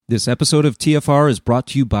This episode of TFR is brought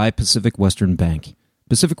to you by Pacific Western Bank.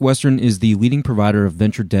 Pacific Western is the leading provider of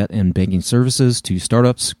venture debt and banking services to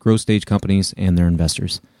startups, growth stage companies, and their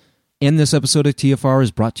investors. And this episode of TFR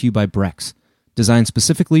is brought to you by Bryce. Designed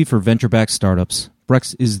specifically for venture-backed startups,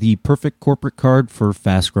 Brex is the perfect corporate card for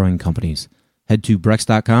fast-growing companies. Head to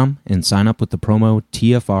Brex.com and sign up with the promo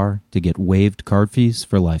TFR to get waived card fees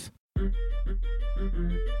for life.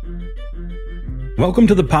 Welcome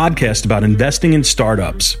to the podcast about investing in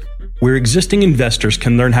startups, where existing investors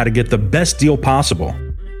can learn how to get the best deal possible,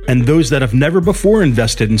 and those that have never before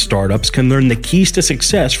invested in startups can learn the keys to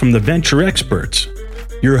success from the venture experts.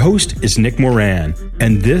 Your host is Nick Moran,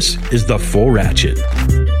 and this is The Full Ratchet.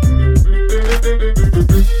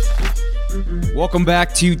 Welcome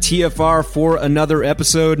back to TFR for another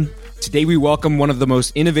episode. Today we welcome one of the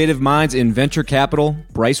most innovative minds in venture capital,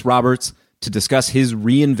 Bryce Roberts, to discuss his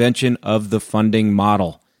reinvention of the funding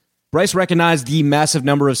model. Bryce recognized the massive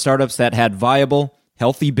number of startups that had viable,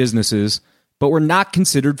 healthy businesses, but were not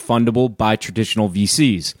considered fundable by traditional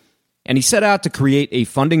VCs. And he set out to create a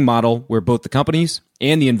funding model where both the companies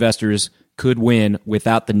and the investors could win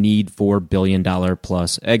without the need for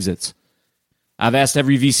billion-dollar-plus exits. I've asked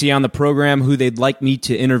every VC on the program who they'd like me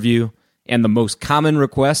to interview, and the most common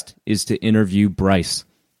request is to interview Bryce.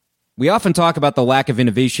 We often talk about the lack of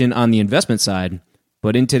innovation on the investment side,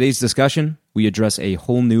 but in today's discussion, we address a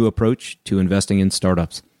whole new approach to investing in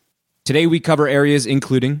startups. Today, we cover areas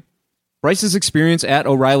including Bryce's experience at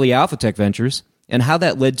O'Reilly AlphaTech Ventures and how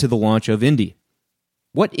that led to the launch of Indie,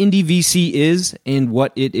 what Indie VC is and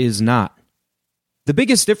what it is not, the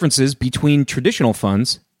biggest differences between traditional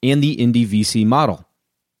funds and the Indie VC model,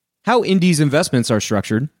 how Indie's investments are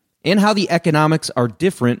structured, and how the economics are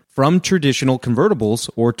different from traditional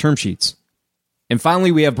convertibles or term sheets. And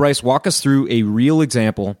finally, we have Bryce walk us through a real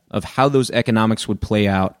example of how those economics would play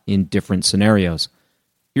out in different scenarios.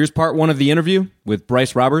 Here's part one of the interview with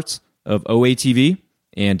Bryce Roberts of OATV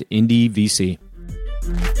and Indie VC.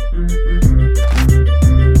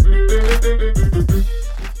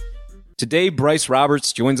 Today, Bryce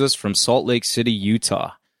Roberts joins us from Salt Lake City,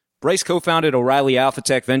 Utah. Bryce co-founded O'Reilly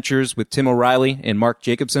AlphaTech Ventures with Tim O'Reilly and Mark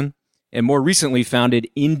Jacobson, and more recently founded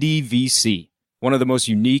Indie VC, one of the most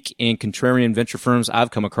unique and contrarian venture firms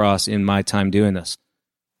I've come across in my time doing this.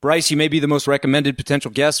 Bryce, you may be the most recommended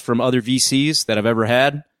potential guest from other VCs that I've ever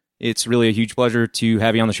had. It's really a huge pleasure to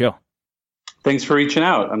have you on the show. Thanks for reaching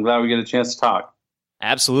out. I'm glad we get a chance to talk.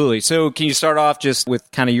 Absolutely. So can you start off just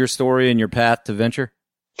with kind of your story and your path to venture?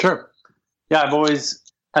 Sure. Yeah, I've always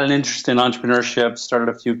had an interest in entrepreneurship, started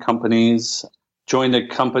a few companies, joined a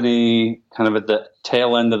company kind of at the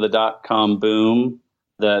tail end of the dot-com boom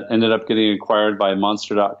that ended up getting acquired by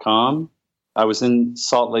Monster.com. I was in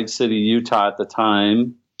Salt Lake City, Utah at the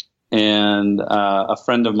time, and a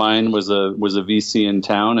friend of mine was a VC in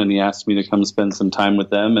town, and he asked me to come spend some time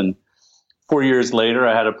with them. And 4 years later,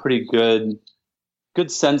 I had a pretty good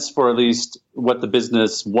sense for at least what the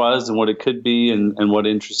business was and what it could be and what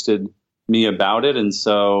interested me about it. And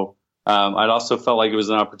so I'd also felt like it was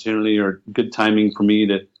an opportunity or good timing for me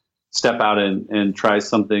to step out and try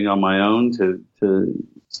something on my own to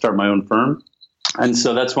start my own firm. And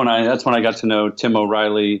so that's when I got to know Tim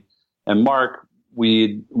O'Reilly and Mark.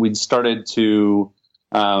 We'd started to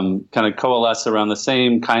kind of coalesce around the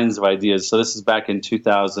same kinds of ideas. So this is back in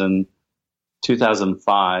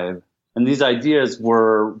 2005. And these ideas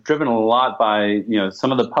were driven a lot by,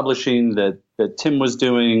 some of the publishing that Tim was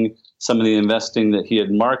doing, some of the investing that he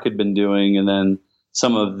and Mark had been doing, and then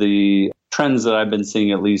some of the trends that I've been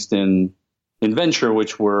seeing, at least in venture,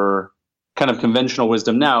 which were kind of conventional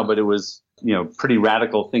wisdom now, but it was, pretty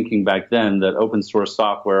radical thinking back then, that open source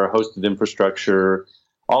software, hosted infrastructure,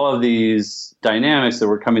 all of these dynamics that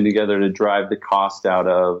were coming together to drive the cost out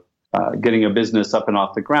of getting a business up and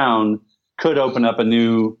off the ground could open up a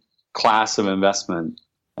new class of investment.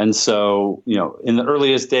 And so, in the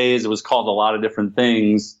earliest days, it was called a lot of different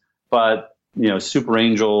things, but, super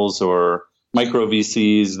angels or micro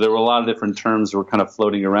VCs, there were a lot of different terms that were kind of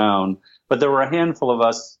floating around, but there were a handful of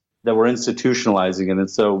us that were institutionalizing it. And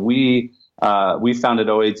so we founded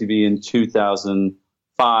OATV in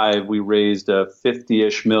 2005. We raised a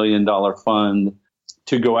 $50-ish million fund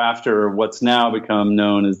to go after what's now become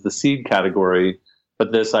known as the seed category.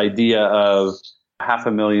 But this idea of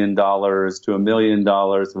 $500,000 to $1 million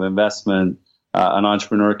of investment an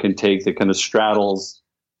entrepreneur can take that kind of straddles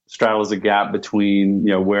a gap between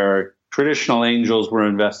where traditional angels were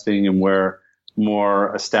investing and where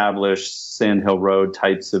more established Sand Hill Road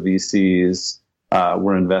types of VCs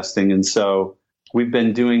were investing. And so we've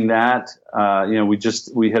been doing that.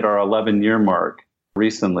 We hit our 11-year mark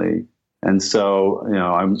recently. And so,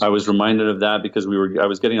 I was reminded of that because I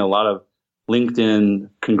was getting a lot of LinkedIn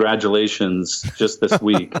congratulations just this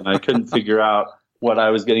week, and I couldn't figure out what I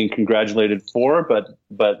was getting congratulated for, but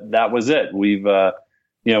that was it.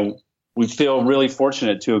 We feel really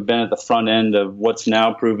fortunate to have been at the front end of what's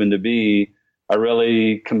now proven to be a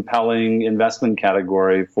really compelling investment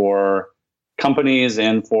category for companies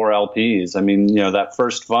and for LPs. I mean, that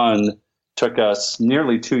first fund took us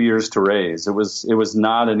nearly 2 years to raise. It was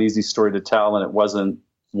not an easy story to tell, and it wasn't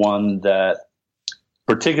one that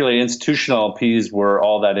particularly institutional LPs were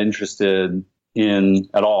all that interested in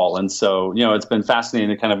at all. And so, it's been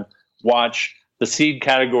fascinating to kind of watch the seed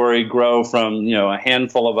category grow from, a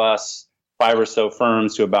handful of us, 5 or so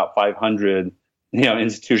firms, to about 500,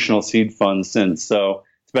 institutional seed funds since. So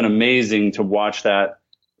it's been amazing to watch that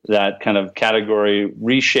kind of category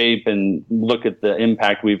reshape and look at the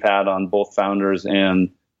impact we've had on both founders and,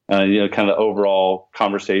 kind of the overall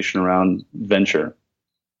conversation around venture.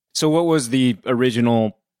 So what was the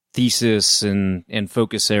original thesis and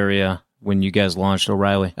focus area when you guys launched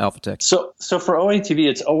O'Reilly Alpha Tech? So for OATV,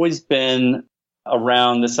 it's always been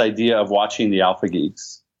around this idea of watching the alpha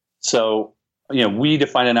geeks. So, we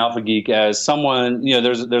define an alpha geek as someone,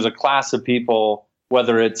 there's a class of people,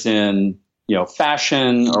 whether it's in,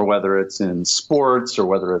 fashion, or whether it's in sports, or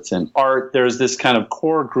whether it's in art. There's this kind of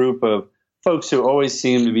core group of folks who always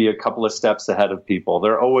seem to be a couple of steps ahead of people.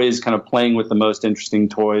 They're always kind of playing with the most interesting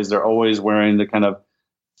toys. They're always wearing the kind of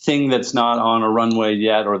thing that's not on a runway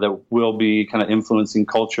yet, or that will be kind of influencing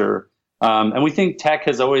culture. And we think tech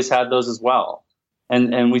has always had those as well.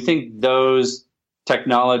 And we think those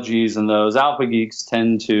technologies and those alpha geeks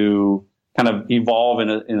tend to kind of evolve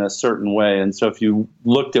in a certain way. And so if you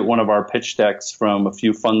looked at one of our pitch decks from a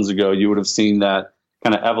few funds ago, you would have seen that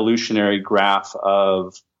kind of evolutionary graph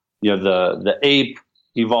of, the ape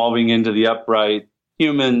evolving into the upright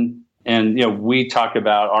human. And, we talk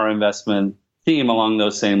about our investment theme along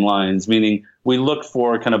those same lines, meaning we look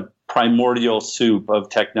for kind of primordial soup of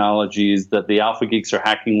technologies that the alpha geeks are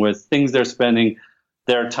hacking with, things they're spending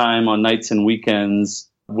their time on nights and weekends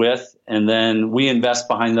with, and then we invest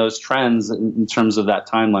behind those trends in terms of that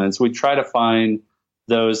timeline. So we try to find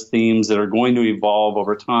those themes that are going to evolve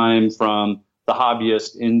over time from the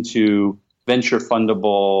hobbyist into venture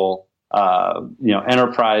fundable,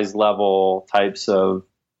 enterprise level types of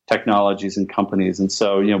technologies and companies. And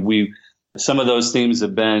so, some of those themes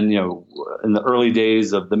have been, in the early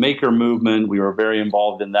days of the maker movement, we were very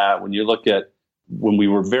involved in that. When you look at when we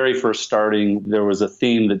were very first starting, there was a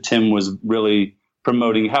theme that Tim was really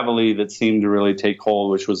promoting heavily that seemed to really take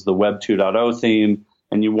hold, which was the Web 2.0 theme.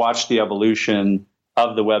 And you watch the evolution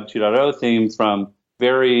of the Web 2.0 theme from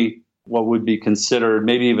very, what would be considered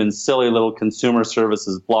maybe even silly little consumer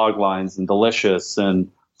services, blog lines and Delicious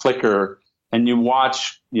and Flickr. And you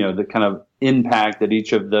watch, the kind of impact that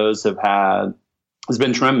each of those have had has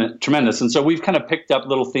been tremendous. And so we've kind of picked up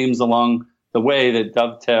little themes along the way that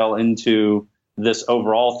dovetail into this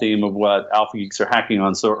overall theme of what alpha geeks are hacking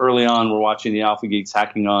on. So early on, we're watching the alpha geeks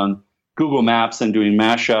hacking on Google Maps and doing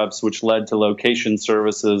mashups, which led to location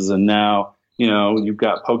services. And now, you've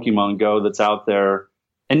got Pokemon Go that's out there.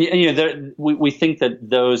 And, we think that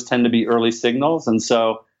those tend to be early signals. And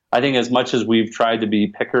so I think as much as we've tried to be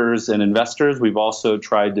pickers and investors, we've also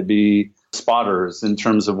tried to be spotters in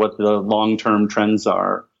terms of what the long-term trends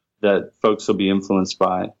are that folks will be influenced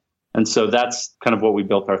by. And so that's kind of what we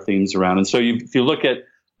built our themes around. And so if you look at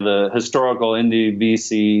the historical indie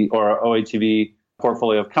VC or OATV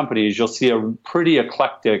portfolio of companies, you'll see a pretty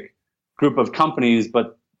eclectic group of companies,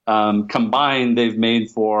 but combined, they've made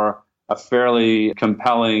for a fairly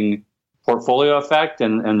compelling portfolio effect,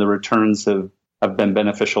 and the returns have been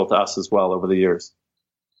beneficial to us as well over the years.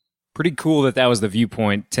 Pretty cool that was the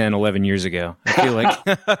viewpoint 10, 11 years ago.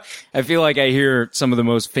 I feel like I hear some of the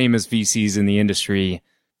most famous VCs in the industry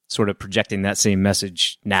sort of projecting that same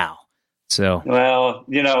message now. So, well,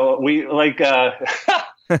 we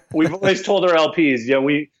we've always told our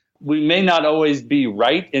LPs, we may not always be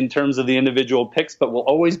right in terms of the individual picks, but we'll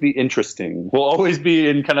always be interesting. We'll always be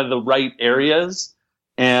in kind of the right areas.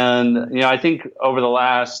 And, I think over the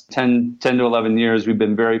last 10 to 11 years, we've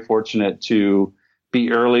been very fortunate to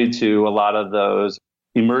be early to a lot of those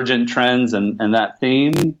emergent trends and that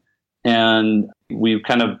theme. And we've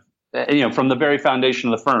kind of, from the very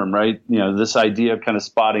foundation of the firm, right? This idea of kind of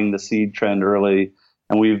spotting the seed trend early.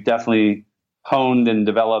 And we've definitely honed and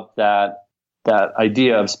developed that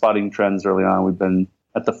idea of spotting trends early on. We've been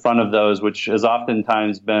at the front of those, which has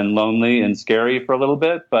oftentimes been lonely and scary for a little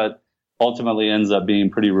bit, but ultimately ends up being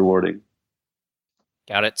pretty rewarding.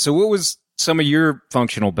 Got it. So what was some of your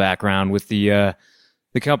functional background with the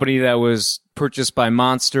company that was purchased by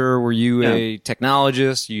Monster. Were you a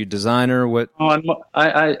technologist? You designer? What?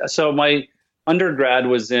 So my undergrad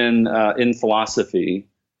was in philosophy,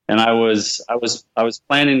 and I was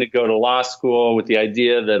planning to go to law school with the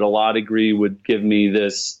idea that a law degree would give me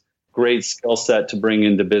this great skill set to bring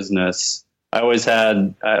into business. I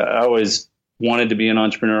always wanted to be an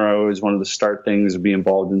entrepreneur. I always wanted to start things or be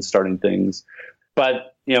involved in starting things.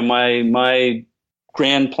 But my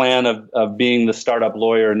grand plan of being the startup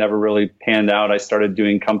lawyer never really panned out. I started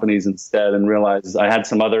doing companies instead and realized I had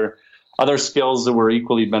some other skills that were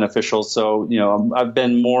equally beneficial. So, I've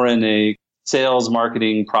been more in a sales,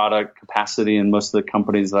 marketing, product capacity in most of the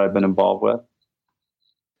companies that I've been involved with.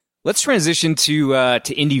 Let's transition to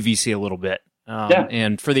Indie VC a little bit.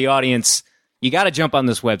 And for the audience, you got to jump on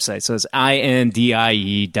this website. So it's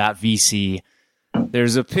indie.vc.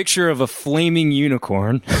 There's a picture of a flaming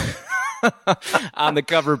unicorn on the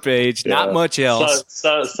cover page. Yeah. Not much else.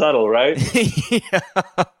 Subtle, right?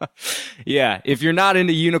 Yeah. If you're not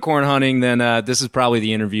into unicorn hunting, then this is probably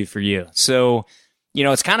the interview for you. So,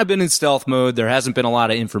 it's kind of been in stealth mode. There hasn't been a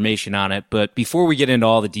lot of information on it. But before we get into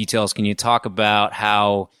all the details, can you talk about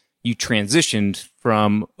how you transitioned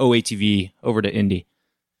from OATV over to Indie?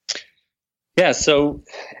 Yeah. So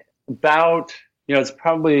about, it's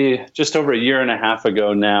probably just over a year and a half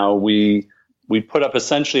ago now, we put up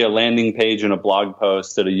essentially a landing page and a blog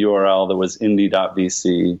post at a URL that was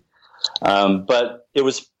indie.vc. But it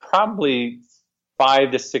was probably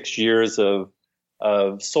 5 to 6 years of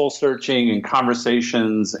soul searching and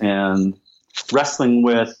conversations and wrestling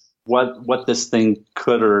with what this thing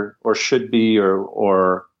could or should be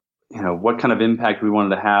or what kind of impact we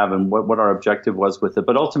wanted to have and what our objective was with it.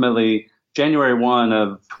 But ultimately, January 1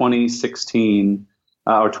 of 2016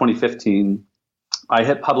 or 2015, I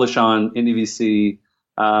hit publish on IndieVC,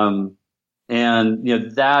 and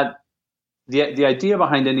that the idea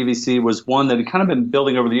behind IndieVC was one that had kind of been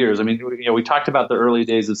building over the years. I mean, we talked about the early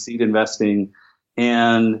days of seed investing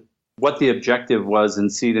and what the objective was in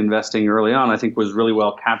seed investing early on. I think was really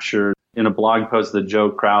well captured in a blog post that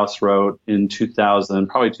Joe Kraus wrote in 2000,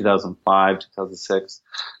 probably 2005, 2006.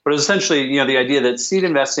 But it was essentially, the idea that seed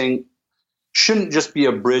investing shouldn't just be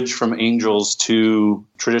a bridge from angels to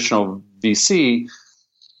traditional VC.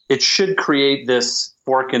 It should create this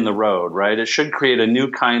fork in the road, right? It should create a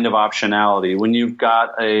new kind of optionality. When you've got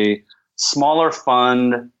a smaller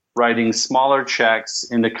fund writing smaller checks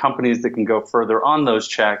into companies that can go further on those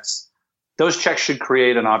checks should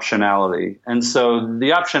create an optionality. And so the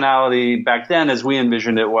optionality back then, as we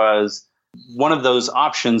envisioned it, was one of those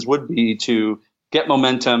options would be to get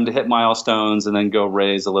momentum, to hit milestones, and then go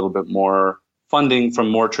raise a little bit more funding from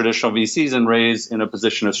more traditional VCs and raise in a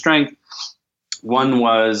position of strength. One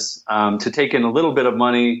was to take in a little bit of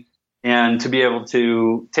money and to be able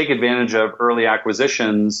to take advantage of early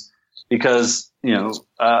acquisitions because,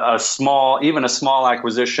 a small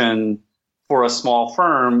acquisition for a small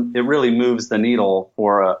firm, it really moves the needle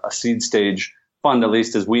for a seed stage fund, at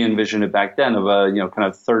least as we envisioned it back then, of a, kind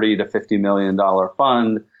of $30 to $50 million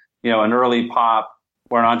fund, an early pop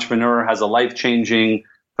where an entrepreneur has a life-changing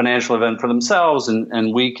financial event for themselves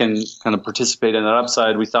and we can kind of participate in that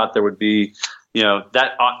upside. We thought there would be,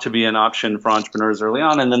 that ought to be an option for entrepreneurs early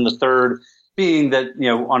on. And then the third being that,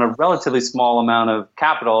 on a relatively small amount of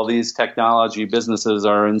capital, these technology businesses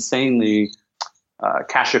are insanely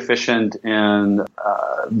cash efficient and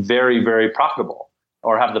very, very profitable,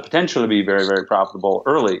 or have the potential to be very, very profitable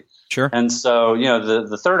early. Sure. And so,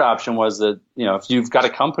 the third option was that, if you've got a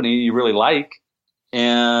company you really like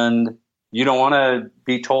and you don't want to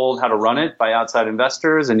be told how to run it by outside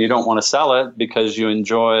investors and you don't want to sell it because you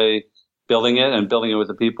enjoy building it and building it with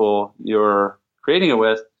the people you're creating it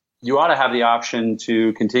with, you ought to have the option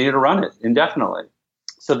to continue to run it indefinitely.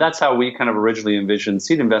 So that's how we kind of originally envisioned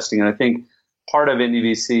seed investing. And I think part of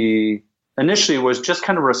IndieVC initially was just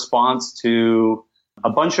kind of response to a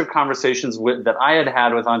bunch of conversations that I had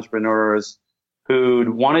had with entrepreneurs who'd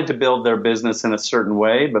wanted to build their business in a certain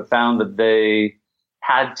way, but found that they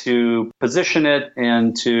had to position it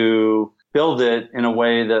and to build it in a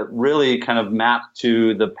way that really kind of mapped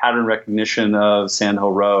to the pattern recognition of Sand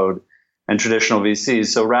Hill Road and traditional VCs.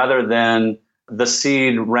 So rather than the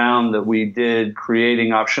seed round that we did creating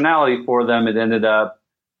optionality for them, it ended up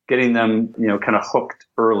getting them, kind of hooked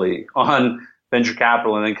early on venture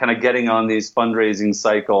capital and then kind of getting on these fundraising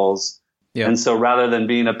cycles. Yeah. And so rather than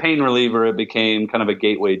being a pain reliever, it became kind of a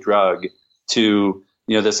gateway drug to,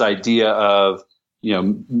 this idea of,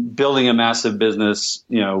 building a massive business,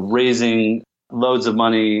 raising loads of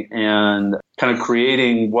money and kind of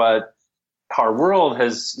creating what our world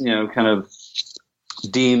has, kind of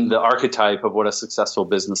deemed the archetype of what a successful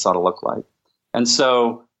business ought to look like. And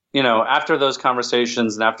so, after those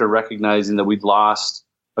conversations and after recognizing that we'd lost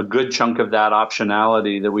a good chunk of that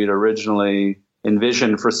optionality that we'd originally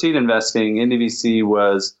envisioned for seed investing, NDVC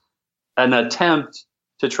was an attempt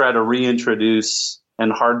to try to reintroduce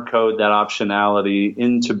and hard code that optionality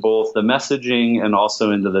into both the messaging and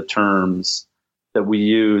also into the terms that we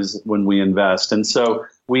use when we invest. And so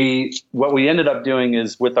what we ended up doing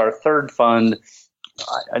is with our third fund,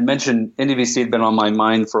 I mentioned NDVC had been on my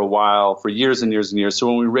mind for a while, for years and years and years. So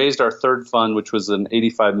when we raised our third fund, which was an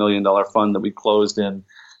 $85 million fund that we closed in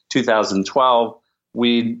 2012,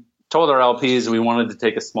 we told our LPs we wanted to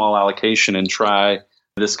take a small allocation and try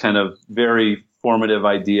this kind of very formative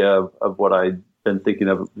idea of what I'd been thinking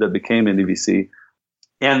of that became NDVC.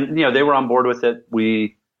 And, they were on board with it.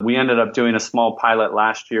 We ended up doing a small pilot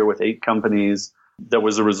last year with 8 companies that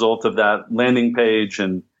was a result of that landing page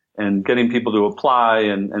and getting people to apply.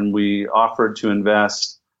 And we offered to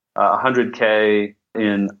invest $100K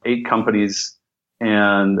in 8 companies.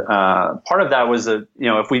 And part of that was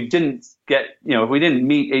if we didn't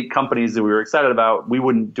meet 8 companies that we were excited about, we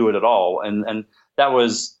wouldn't do it at all. And that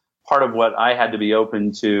was part of what I had to be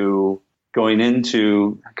open to going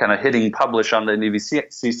into kind of hitting publish on the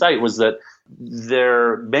NDVC site, was that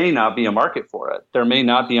there may not be a market for it. There may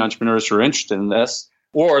not be entrepreneurs who are interested in this,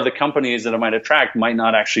 or the companies that it might attract might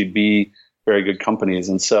not actually be very good companies.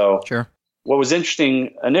 And so Sure. What was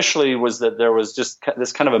interesting initially was that there was just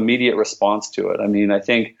this kind of immediate response to it. I mean, I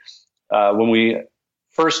think when we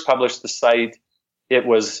first published the site, it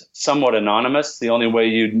was somewhat anonymous. The only way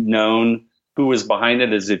you'd known who was behind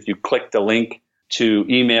it is if you clicked a link to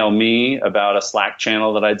email me about a Slack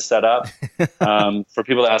channel that I'd set up for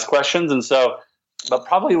people to ask questions. And so, but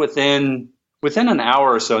probably within an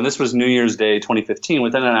hour or so, and this was New Year's Day 2015,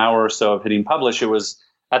 within an hour or so of hitting publish, it was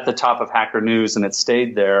at the top of Hacker News, and it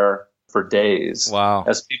stayed there for days. Wow.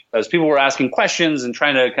 As people were asking questions and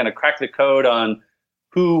trying to kind of crack the code on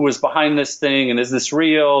who was behind this thing, and is this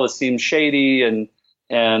real? It seems shady. And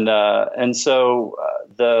so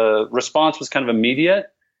the response was kind of immediate.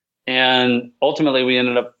 And ultimately, we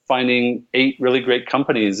ended up finding 8 really great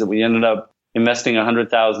companies that we ended up investing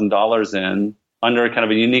 $100,000 in under kind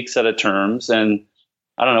of a unique set of terms. And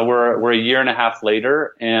I don't know, we're a year and a half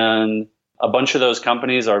later, and a bunch of those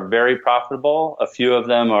companies are very profitable. A few of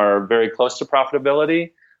them are very close to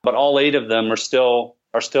profitability, but all 8 of them are still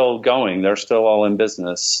going. They're still all in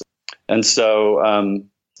business. And so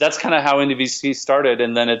that's kind of how NDVC started,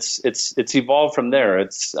 and then it's evolved from there.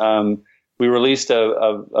 We released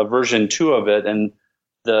a version 2 of it, and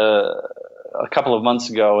a couple of months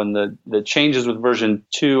ago, and the changes with version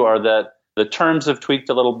 2 are that the terms have tweaked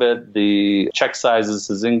a little bit, the check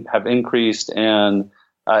sizes have increased, and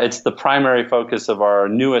it's the primary focus of our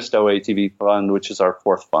newest OATV fund, which is our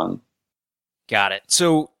 4th fund. Got it.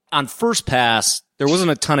 So on first pass, there wasn't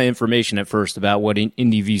a ton of information at first about what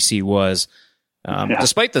NDVC was.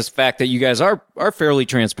 Despite the fact that you guys are fairly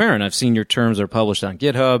transparent. I've seen your terms are published on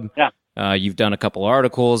GitHub. Yeah. You've done a couple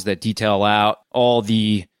articles that detail out all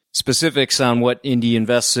the specifics on what Indy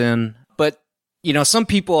invests in. But, some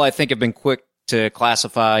people I think have been quick to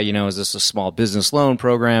classify, is this a small business loan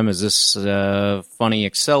program? Is this a funny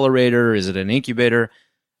accelerator? Is it an incubator?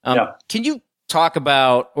 Can you talk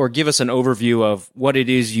about or give us an overview of what it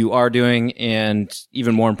is you are doing, and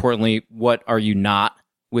even more importantly, what are you not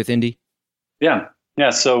with Indy? Yeah.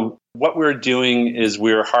 So what we're doing is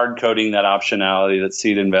we're hard coding that optionality that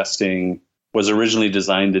seed investing was originally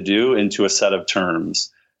designed to do into a set of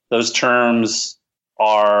terms. Those terms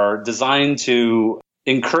are designed to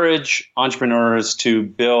encourage entrepreneurs to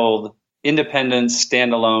build independent,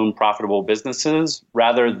 standalone, profitable businesses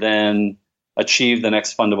rather than achieve the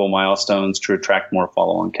next fundable milestones to attract more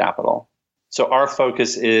follow-on capital. So our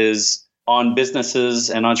focus is on businesses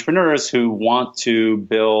and entrepreneurs who want to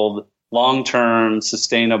build long-term,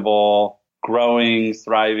 sustainable, growing,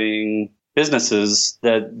 thriving businesses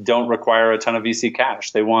that don't require a ton of VC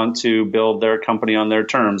cash. They want to build their company on their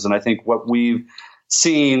terms. And I think what we've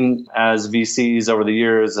seen as VCs over the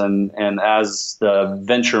years and as the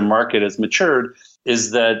venture market has matured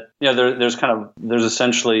is that, there's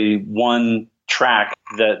essentially one track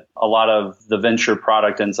that a lot of the venture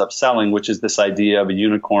product ends up selling, which is this idea of a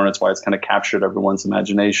unicorn. It's why it's kind of captured everyone's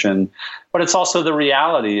imagination. But it's also the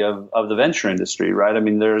reality of the venture industry, right? I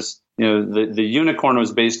mean, there's, the unicorn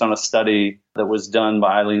was based on a study that was done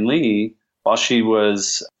by Eileen Lee while she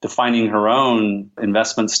was defining her own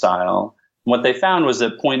investment style. What they found was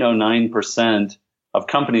that 0.09% of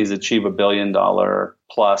companies achieve $1 billion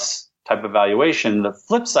plus type of valuation. The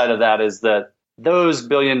flip side of that is that those $1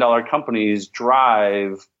 billion companies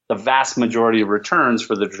drive the vast majority of returns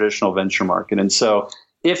for the traditional venture market. And so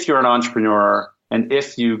if you're an entrepreneur And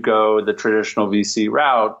if you go the traditional VC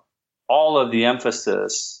route, all of the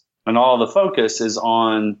emphasis and all the focus is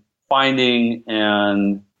on finding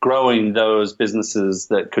and growing those businesses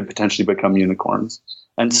that could potentially become unicorns.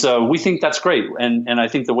 And so we think that's great. And I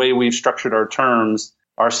think the way we've structured our terms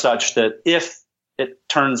are such that if it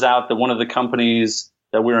turns out that one of the companies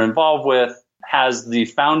that we're involved with has the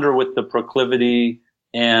founder with the proclivity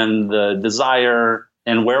and the desire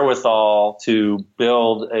and wherewithal to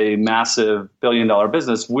build a massive billion-dollar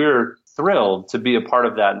business, we're thrilled to be a part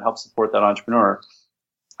of that and help support that entrepreneur.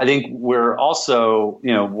 I think we're also,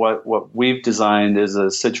 what we've designed is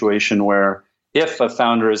a situation where if a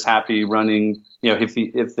founder is happy running,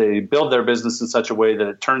 if they build their business in such a way that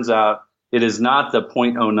it turns out it is not the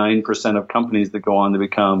 0.09% of companies that go on to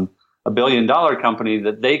become a billion-dollar company,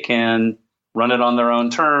 that they can run it on their own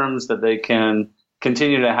terms, that they can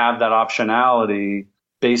continue to have that optionality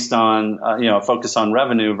based on, a focus on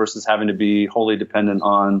revenue versus having to be wholly dependent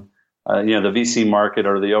on, the VC market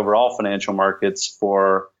or the overall financial markets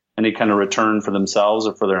for any kind of return for themselves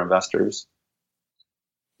or for their investors.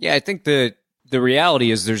 Yeah, I think the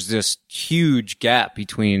reality is there's this huge gap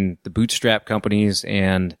between the bootstrap companies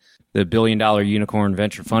and the billion-dollar unicorn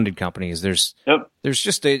venture-funded companies. There's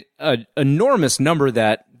just a enormous number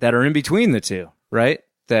that are in between the two, right?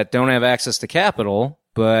 That don't have access to capital,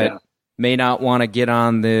 but may not want to get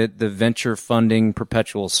on the venture funding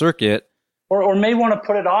perpetual circuit. Or may want to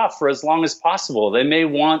put it off for as long as possible. They may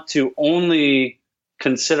want to only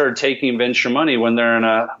consider taking venture money when they're in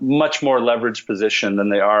a much more leveraged position than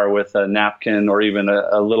they are with a napkin or even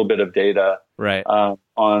a little bit of data right.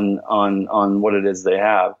 On what it is they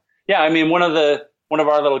have. Yeah, I mean, one of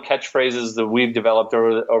our little catchphrases that we've developed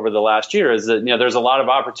over the last year is that there's a lot of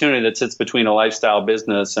opportunity that sits between a lifestyle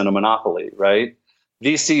business and a monopoly, right?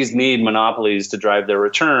 VCs need monopolies to drive their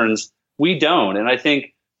returns. We don't, and I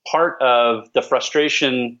think part of the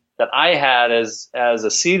frustration that I had as a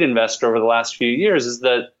seed investor over the last few years is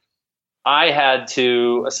that I had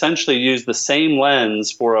to essentially use the same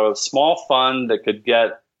lens for a small fund that could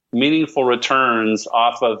get meaningful returns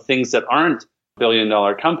off of things that aren't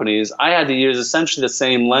billion-dollar companies. I had to use essentially the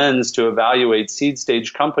same lens to evaluate seed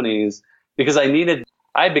stage companies because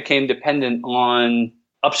I became dependent on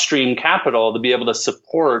upstream capital to be able to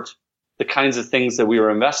support the kinds of things that we were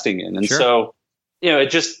investing in. And so,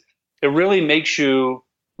 it really makes you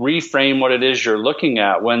reframe what it is you're looking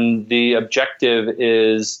at when the objective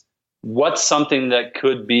is what's something that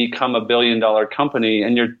could become a billion-dollar company,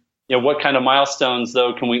 and what kind of milestones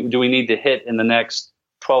though do we need to hit in the next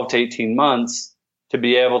 12 to 18 months to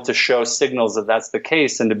be able to show signals that that's the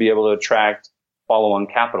case and to be able to attract follow-on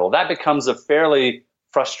capital. That becomes a fairly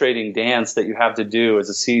frustrating dance that you have to do as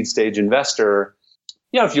a seed stage investor.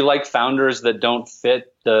 If you like founders that don't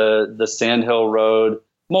fit the Sandhill Road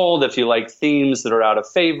mold, if you like themes that are out of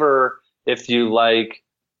favor, if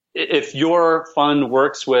your fund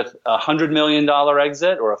works with $100 million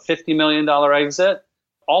exit or a $50 million exit,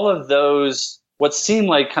 all of those, what seem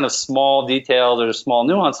like kind of small details or small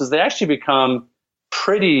nuances, they actually become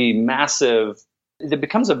pretty massive. It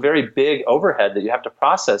becomes a very big overhead that you have to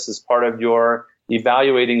process as part of your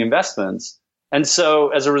evaluating investments. And so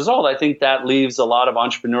as a result, I think that leaves a lot of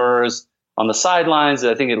entrepreneurs on the sidelines.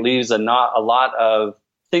 I think it leaves a lot of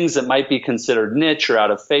things that might be considered niche or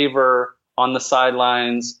out of favor on the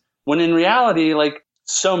sidelines, when in reality, like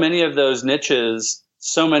so many of those niches,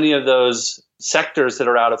 so many of those sectors that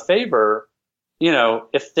are out of favor,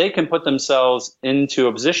 if they can put themselves into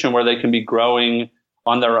a position where they can be growing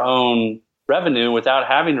on their own revenue without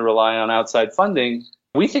having to rely on outside funding,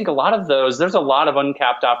 we think there's a lot of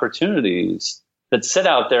uncapped opportunities that sit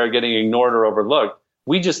out there getting ignored or overlooked.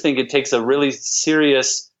 We just think it takes a really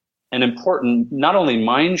serious and important, not only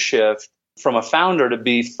mind shift from a founder to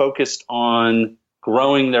be focused on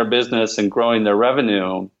growing their business and growing their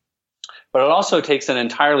revenue, but it also takes an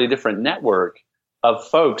entirely different network of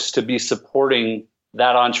folks to be supporting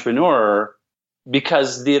that entrepreneur,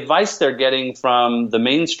 because the advice they're getting from the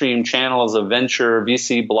mainstream channels of venture,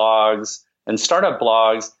 VC blogs, and startup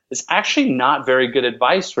blogs is actually not very good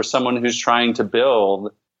advice for someone who's trying to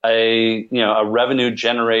build a revenue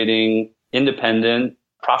generating, independent,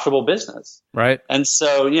 profitable business. Right. And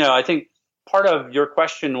so, I think part of your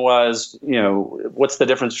question was, what's the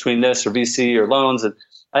difference between this or VC or loans? And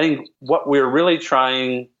I think what we're really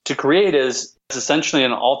trying to create is essentially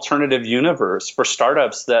an alternative universe for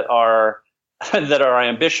startups that are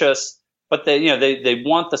ambitious, but they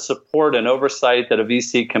want the support and oversight that a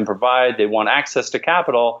VC can provide. They want access to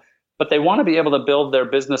capital, but they want to be able to build their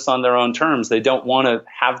business on their own terms. They don't want to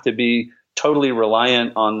have to be totally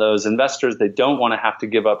reliant on those investors. They don't want to have to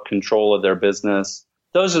give up control of their business.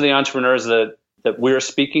 Those are the entrepreneurs that that we're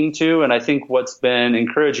speaking to. And I think what's been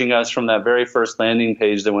encouraging us from that very first landing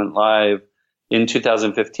page that went live in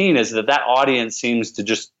 2015 is that audience seems to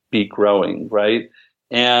just be growing, right?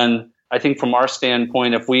 And I think from our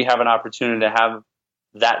standpoint, if we have an opportunity to have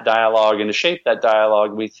that dialogue and to shape that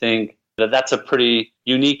dialogue, we think that that's a pretty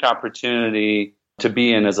unique opportunity to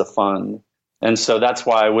be in as a fund. And so that's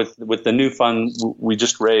why with the new fund we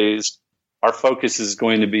just raised, our focus is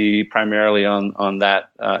going to be primarily on that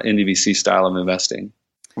NDVC style of investing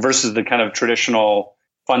versus the kind of traditional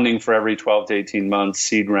funding for every 12 to 18 months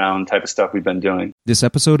seed round type of stuff we've been doing. This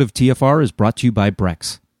episode of TFR is brought to you by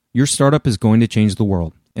Bryce. Your startup is going to change the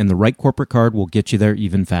world, and the right corporate card will get you there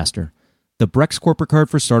even faster. The Brex corporate card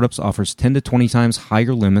for startups offers 10 to 20 times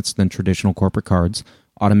higher limits than traditional corporate cards,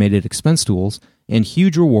 automated expense tools, and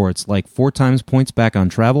huge rewards like 4 times points back on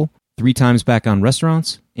travel, 3 times back on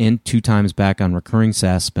restaurants, and 2 times back on recurring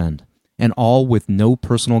SaaS spend. And all with no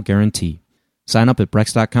personal guarantee. Sign up at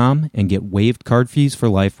Brex.com and get waived card fees for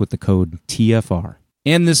life with the code TFR.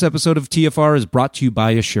 And this episode of TFR is brought to you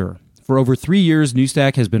by Assure. For over 3 years,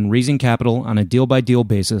 Newstack has been raising capital on a deal-by-deal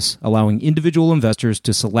basis, allowing individual investors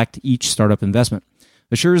to select each startup investment.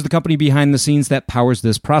 Assure is the company behind the scenes that powers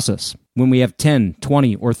this process. When we have 10,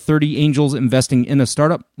 20, or 30 angels investing in a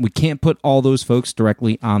startup, we can't put all those folks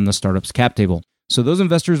directly on the startup's cap table. So those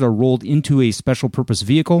investors are rolled into a special purpose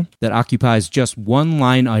vehicle that occupies just one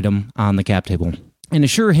line item on the cap table. And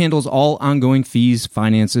Assure handles all ongoing fees,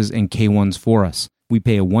 finances, and K1s for us. We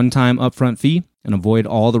pay a one-time upfront fee and avoid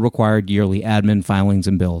all the required yearly admin filings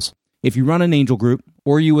and bills. If you run an angel group,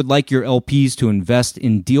 or you would like your LPs to invest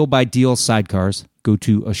in deal-by-deal sidecars, go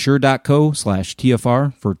to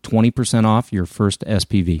assure.co/TFR for 20% off your first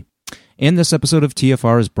SPV. And this episode of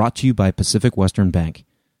TFR is brought to you by Pacific Western Bank.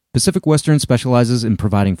 Pacific Western specializes in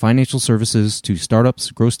providing financial services to startups,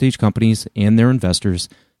 growth stage companies, and their investors,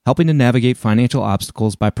 helping to navigate financial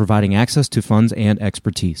obstacles by providing access to funds and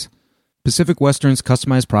expertise. Pacific Western's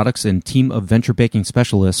customized products and team of venture banking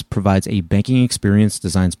specialists provides a banking experience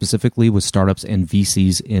designed specifically with startups and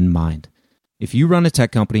VCs in mind. If you run a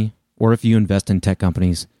tech company, or if you invest in tech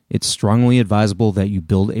companies, it's strongly advisable that you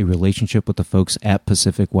build a relationship with the folks at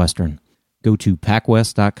Pacific Western. Go to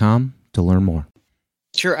pacwest.com to learn more.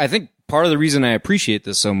 Sure. I think part of the reason I appreciate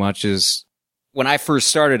this so much is when I first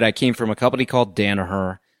started, I came from a company called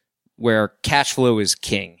Danaher, where cash flow is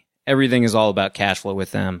king. Everything is all about cash flow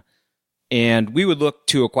with them. And we would look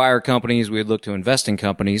to acquire companies, we would look to invest in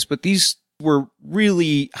companies, but these were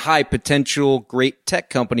really high potential, great tech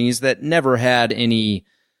companies that never had any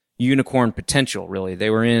unicorn potential, really. They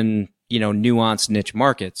were in, nuanced niche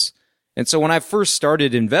markets. And so when I first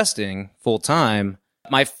started investing full time,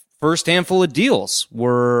 my first handful of deals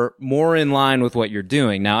were more in line with what you're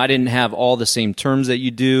doing. Now, I didn't have all the same terms that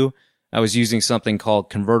you do. I was using something called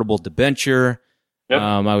convertible debenture. Yep.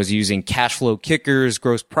 I was using cash flow kickers,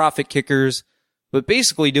 gross profit kickers, but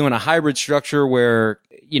basically doing a hybrid structure where,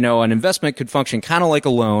 an investment could function kind of like a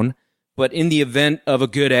loan, but in the event of a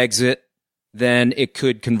good exit, then it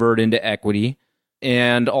could convert into equity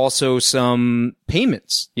and also some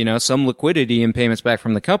payments, some liquidity and payments back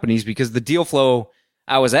from the companies, because the deal flow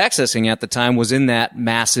I was accessing at the time was in that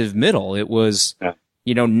massive middle. It was,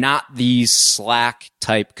 not these Slack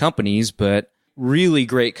type companies, but really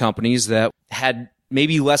great companies that had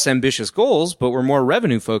maybe less ambitious goals, but were more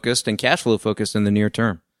revenue focused and cash flow focused in the near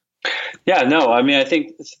term. Yeah, no, I mean, I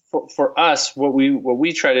think for us, what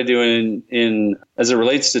we try to do in as it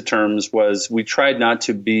relates to terms was we tried not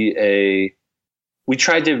to be we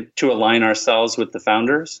tried to align ourselves with the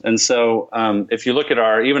founders. And so if you look at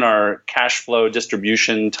our cash flow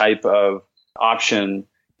distribution type of option,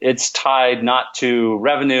 it's tied not to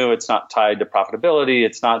revenue, it's not tied to profitability,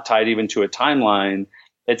 it's not tied even to a timeline.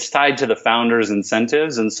 It's tied to the founder's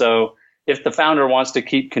incentives. And so if the founder wants to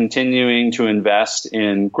keep continuing to invest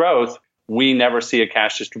in growth, we never see a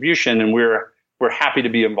cash distribution, and we're happy to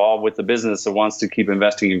be involved with the business that wants to keep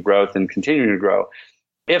investing in growth and continuing to grow.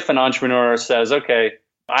 If an entrepreneur says, okay,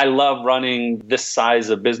 I love running this size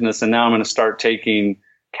of business and now I'm going to start taking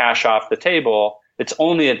cash off the table, it's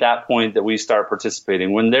only at that point that we start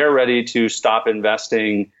participating. When they're ready to stop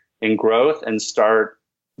investing in growth and start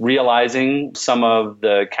realizing some of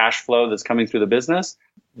the cash flow that's coming through the business,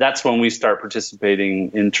 that's when we start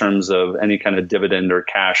participating in terms of any kind of dividend or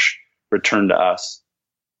cash return to us.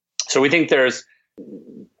 So we think there's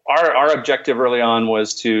our objective early on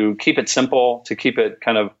was to keep it simple, to keep it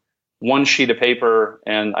kind of one sheet of paper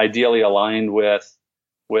and ideally aligned with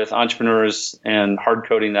entrepreneurs and hard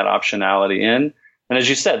coding that optionality in. And as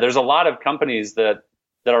you said, there's a lot of companies that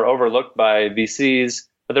are overlooked by VCs,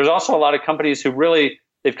 but there's also a lot of companies who really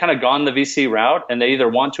they've kind of gone the VC route, and they either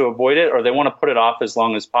want to avoid it or they want to put it off as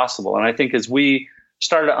long as possible. And I think as we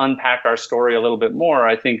started to unpack our story a little bit more,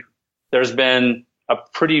 I think there's been a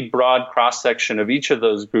pretty broad cross-section of each of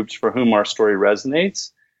those groups for whom our story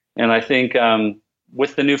resonates. And I think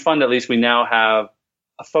with the new fund, at least, we now have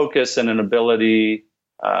a focus and an ability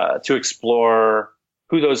to explore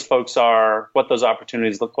who those folks are, what those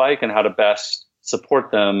opportunities look like, and how to best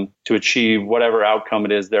support them to achieve whatever outcome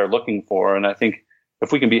it is they're looking for. And I think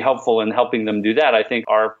if we can be helpful in helping them do that, I think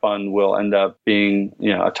our fund will end up being,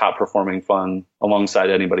 a top performing fund alongside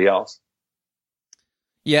anybody else.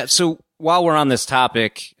 Yeah. So while we're on this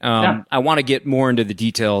topic, I want to get more into the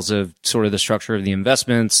details of sort of the structure of the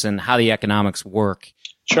investments and how the economics work.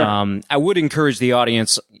 Sure. I would encourage the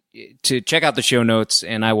audience to check out the show notes,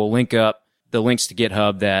 and I will link up the links to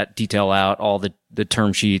GitHub that detail out all the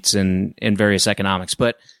term sheets and various economics.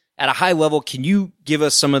 But at a high level, can you give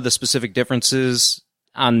us some of the specific differences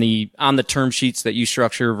on the term sheets that you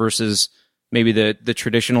structure versus maybe the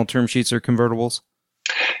traditional term sheets or convertibles?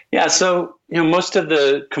 Yeah, so most of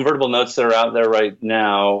the convertible notes that are out there right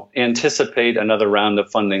now anticipate another round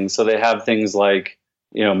of funding. So they have things like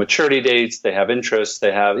maturity dates, they have interest,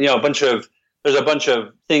 they have there's a bunch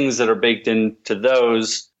of things that are baked into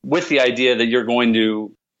those, with the idea that you're going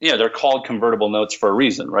to they're called convertible notes for a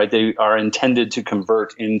reason, right? They are intended to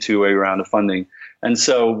convert into a round of funding. And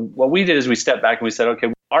so what we did is we stepped back and we said,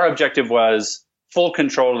 okay, our objective was full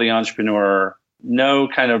control of the entrepreneur, no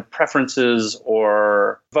kind of preferences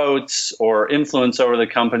or votes or influence over the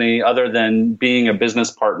company other than being a business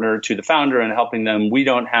partner to the founder and helping them. We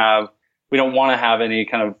don't want to have any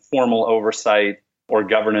kind of formal oversight or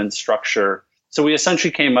governance structure. So we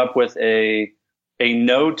essentially came up with a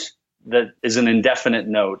note that is an indefinite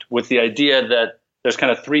note, with the idea that there's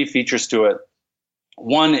kind of three features to it.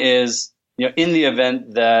 One is, in the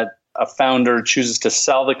event that a founder chooses to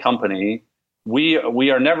sell the company, we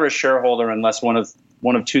are never a shareholder unless one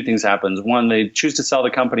of two things happens. One, they choose to sell the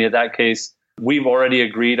company. In that case, we've already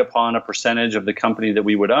agreed upon a percentage of the company that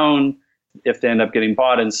we would own if they end up getting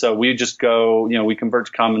bought. And so we just go, we convert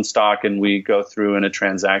to common stock and we go through in a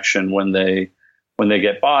transaction when they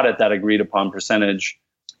get bought at that agreed upon percentage.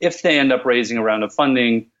 If they end up raising a round of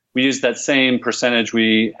funding, we use that same percentage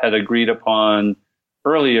we had agreed upon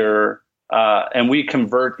earlier, and we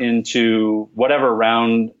convert into whatever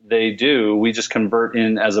round they do. We just convert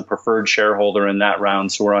in as a preferred shareholder in that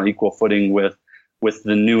round, so we're on equal footing with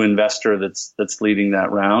the new investor that's leading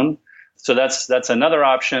that round. So that's another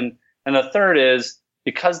option. And the third is,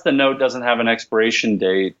 because the note doesn't have an expiration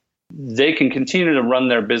date, they can continue to run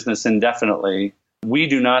their business indefinitely. We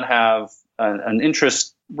do not have an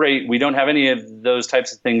interest rate. We don't have any of those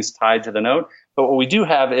types of things tied to the note. But what we do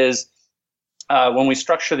have is, when we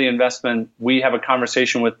structure the investment, we have a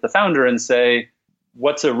conversation with the founder and say,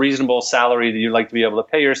 what's a reasonable salary that you'd like to be able to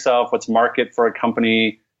pay yourself? What's market for a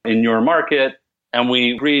company in your market? And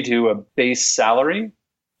we agree to a base salary.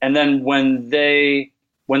 And then when they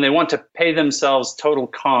want to pay themselves total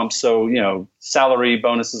comp, so, salary,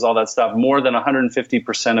 bonuses, all that stuff, more than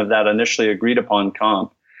 150% of that initially agreed upon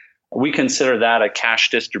comp, we consider that a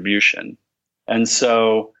cash distribution. And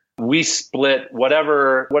so we split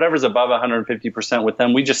whatever's above 150% with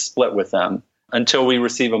them, we just split with them until we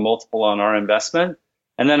receive a multiple on our investment.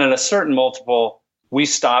 And then at a certain multiple, we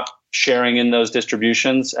stop sharing in those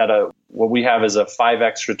distributions at what we have is a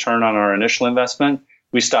 5x return on our initial investment.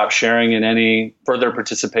 We stop sharing in any further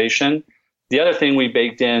participation. The other thing we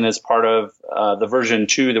baked in as part of the version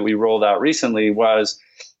 2 that we rolled out recently was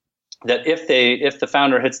that if the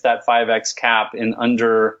founder hits that 5x cap in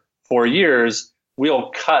under 4 years, we'll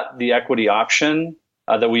cut the equity option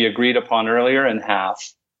that we agreed upon earlier in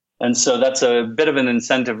half. And so that's a bit of an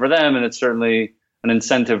incentive for them, and it's certainly an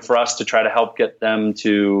incentive for us to try to help get them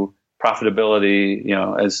to profitability,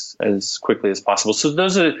 as quickly as possible. So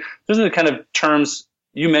those are the kind of terms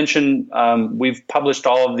you mentioned. We've published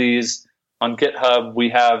all of these on GitHub. We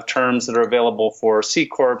have terms that are available for C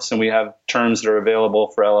Corps, and we have terms that are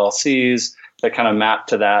available for LLCs that kind of map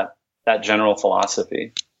to that general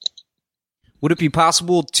philosophy. Would it be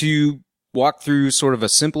possible to walk through sort of a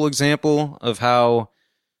simple example of how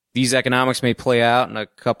these economics may play out in a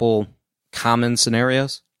couple common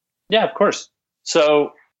scenarios? Yeah, of course.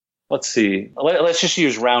 So let's see. Let's just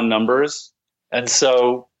use round numbers. And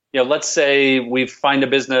so, let's say we find a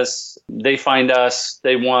business, they find us,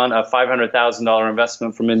 they want a $500,000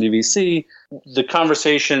 investment from NDVC. The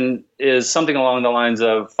conversation is something along the lines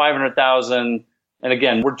of $500,000. And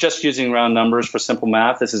again, we're just using round numbers for simple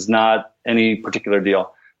math. This is not any particular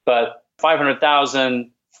deal. But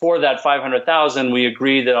 $500,000, for that $500,000, we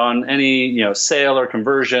agree that on any sale or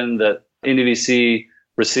conversion that NDVC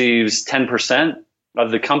receives 10%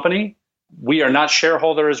 of the company. We are not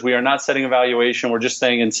shareholders. We are not setting a valuation. We're just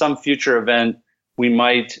saying in some future event, we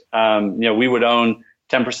might, we would own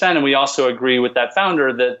 10%. And we also agree with that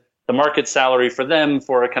founder that the market salary for them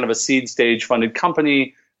for a kind of a seed stage funded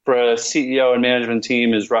company for a CEO and management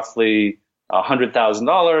team is roughly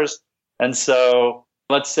 $100,000. And so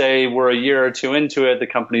let's say we're a year or two into it, the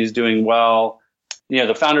company's doing well.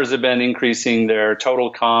 The founders have been increasing their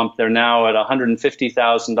total comp. They're now at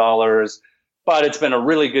 $150,000, but it's been a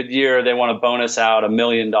really good year. They want to bonus out $1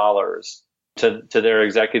 million to their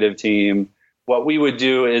executive team. What we would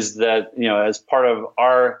do is that, as part of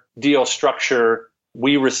our deal structure,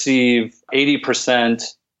 we receive 80%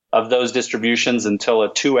 of those distributions until a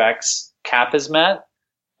 2x cap is met.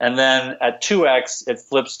 And then at 2x, it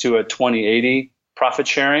flips to a 20/80 profit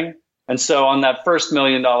sharing. And so on that first $1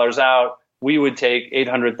 million out, we would take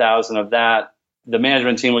 800,000 of that. The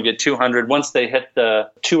management team would get 200. Once they hit the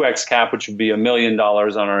 2x cap, which would be $1 million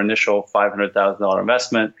on our initial $500,000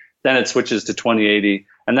 investment, then it switches to 20/80.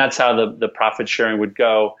 And that's how the profit sharing would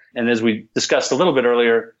go. And as we discussed a little bit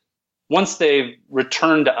earlier, once they've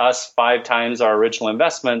returned to us 5 times our original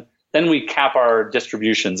investment, then we cap our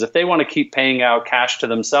distributions. If they want to keep paying out cash to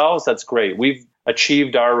themselves, that's great. We've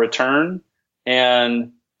achieved our return,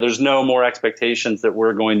 and there's no more expectations that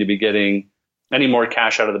we're going to be getting any more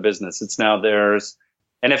cash out of the business. It's now theirs.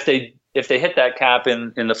 And if they hit that cap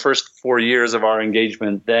in the first 4 years of our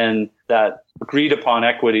engagement, then that agreed upon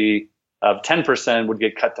equity of 10% would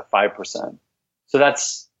get cut to 5%. So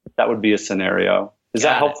that would be a scenario. Is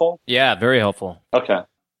that helpful? Yeah, very helpful. Okay.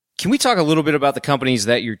 Can we talk a little bit about the companies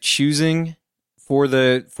that you're choosing for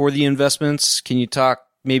the investments? Can you talk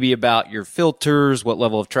maybe about your filters, what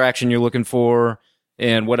level of traction you're looking for,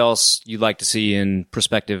 and what else you'd like to see in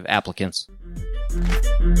prospective applicants?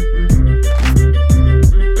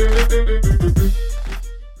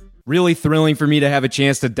 Really thrilling for me to have a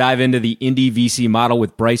chance to dive into the Indie VC model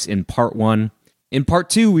with Bryce in part 1. In part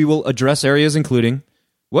 2, we will address areas including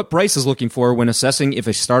what Bryce is looking for when assessing if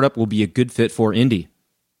a startup will be a good fit for Indie,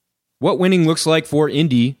 what winning looks like for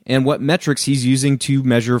Indie, and what metrics he's using to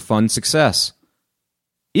measure fund success,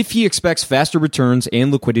 if he expects faster returns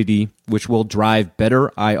and liquidity, which will drive better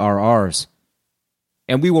IRRs.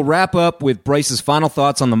 And we will wrap up with Bryce's final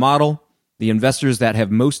thoughts on the model, the investors that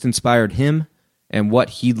have most inspired him, and what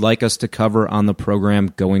he'd like us to cover on the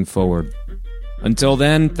program going forward. Until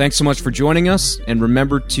then, thanks so much for joining us, and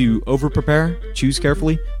remember to over-prepare, choose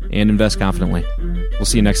carefully, and invest confidently. We'll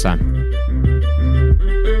see you next time.